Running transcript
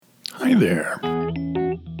Hi there.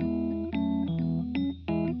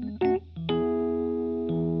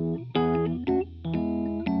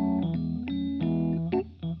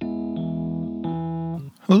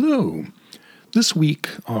 Hello. This week,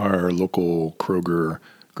 our local Kroger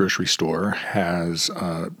grocery store has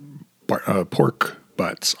pork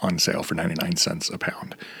butts on sale for 99 cents a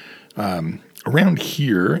pound. Around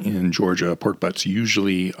here in Georgia, pork butts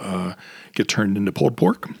usually get turned into pulled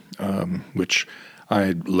pork, which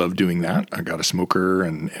I love doing that. I got a smoker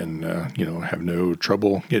and have no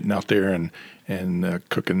trouble getting out there and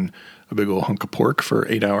cooking a big old hunk of pork for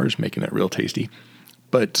 8 hours, making it real tasty.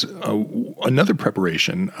 But another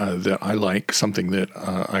preparation that I like, something that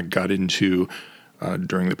I got into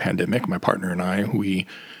during the pandemic, my partner and I, we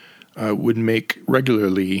would make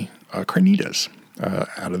regularly carnitas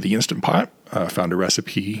out of the Instant Pot. Found a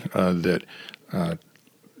recipe that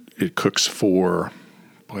it cooks for,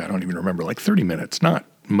 I don't even remember, like 30 minutes, not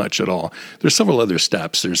much at all. There's several other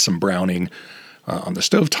steps. There's some browning on the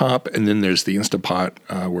stovetop, and then there's the Instant Pot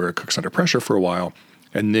where it cooks under pressure for a while.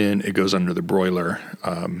 And then it goes under the broiler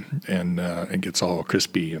and it gets all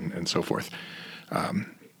crispy and so forth.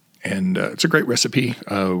 It's a great recipe.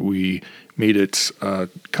 We made it a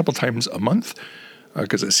couple times a month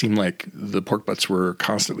because it seemed like the pork butts were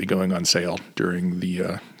constantly going on sale during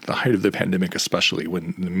the height of the pandemic, especially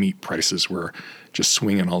when the meat prices were just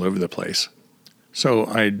swinging all over the place. So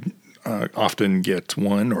I'd often get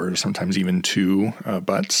one or sometimes even two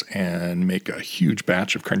butts and make a huge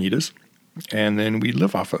batch of carnitas. And then we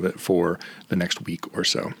live off of it for the next week or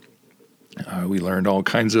so. We learned all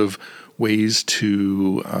kinds of ways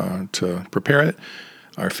to prepare it.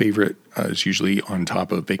 Our favorite is usually on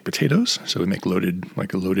top of baked potatoes. So we make a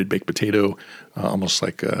loaded baked potato, almost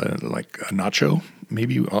like a nacho,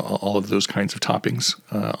 maybe all of those kinds of toppings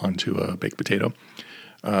onto a baked potato.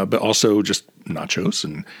 But also just nachos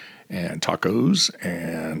and tacos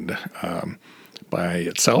and by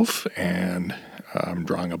itself, and I'm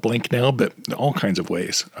drawing a blank now, but all kinds of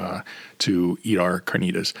ways to eat our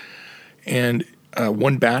carnitas. And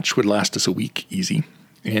one batch would last us a week easy,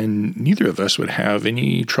 and neither of us would have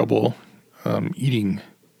any trouble eating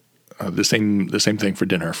the same thing for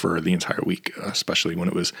dinner for the entire week, especially when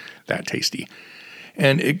it was that tasty.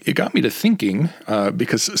 And it got me to thinking,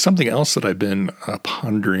 because something else that I've been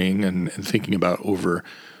pondering and thinking about over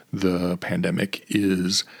the pandemic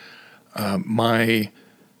is my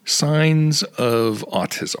signs of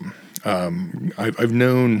autism. I've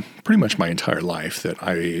known pretty much my entire life that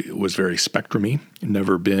I was very spectrum-y,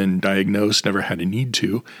 never been diagnosed, never had a need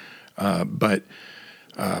to, but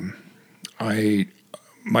my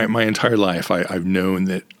entire life I've known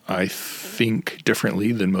that I think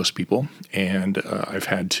differently than most people, and I've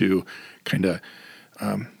had to kind of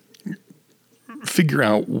figure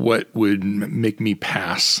out what would make me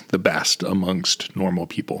pass the best amongst normal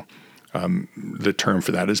people. The term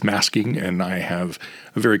for that is masking, and I have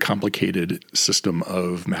a very complicated system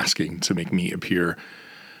of masking to make me appear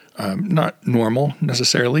not normal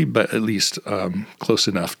necessarily, but at least close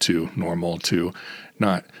enough to normal to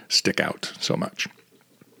not stick out so much.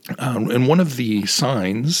 And one of the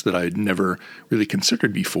signs that I'd never really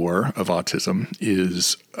considered before of autism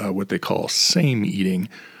is what they call same eating,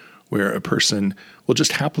 where a person will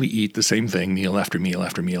just happily eat the same thing meal after meal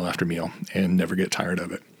after meal after meal and never get tired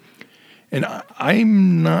of it. And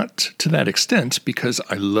I'm not to that extent, because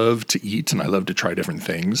I love to eat and I love to try different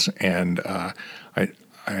things, and I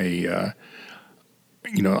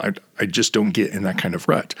just don't get in that kind of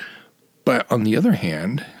rut. But on the other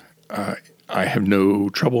hand, I have no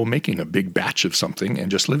trouble making a big batch of something and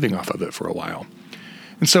just living off of it for a while.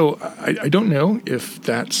 And so I don't know if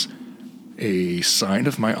that's a sign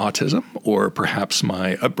of my autism or perhaps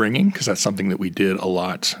my upbringing, because that's something that we did a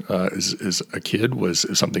lot as a kid. Was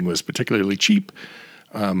if something was particularly cheap,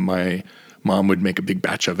 my mom would make a big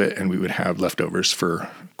batch of it and we would have leftovers for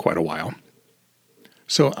quite a while.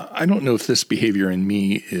 So I don't know if this behavior in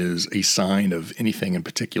me is a sign of anything in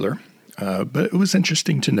particular, but it was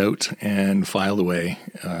interesting to note and file away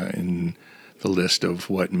in the list of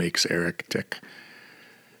what makes Eric tick.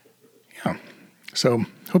 Yeah. So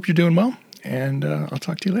hope you're doing well, and I'll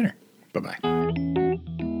talk to you later. Bye-bye.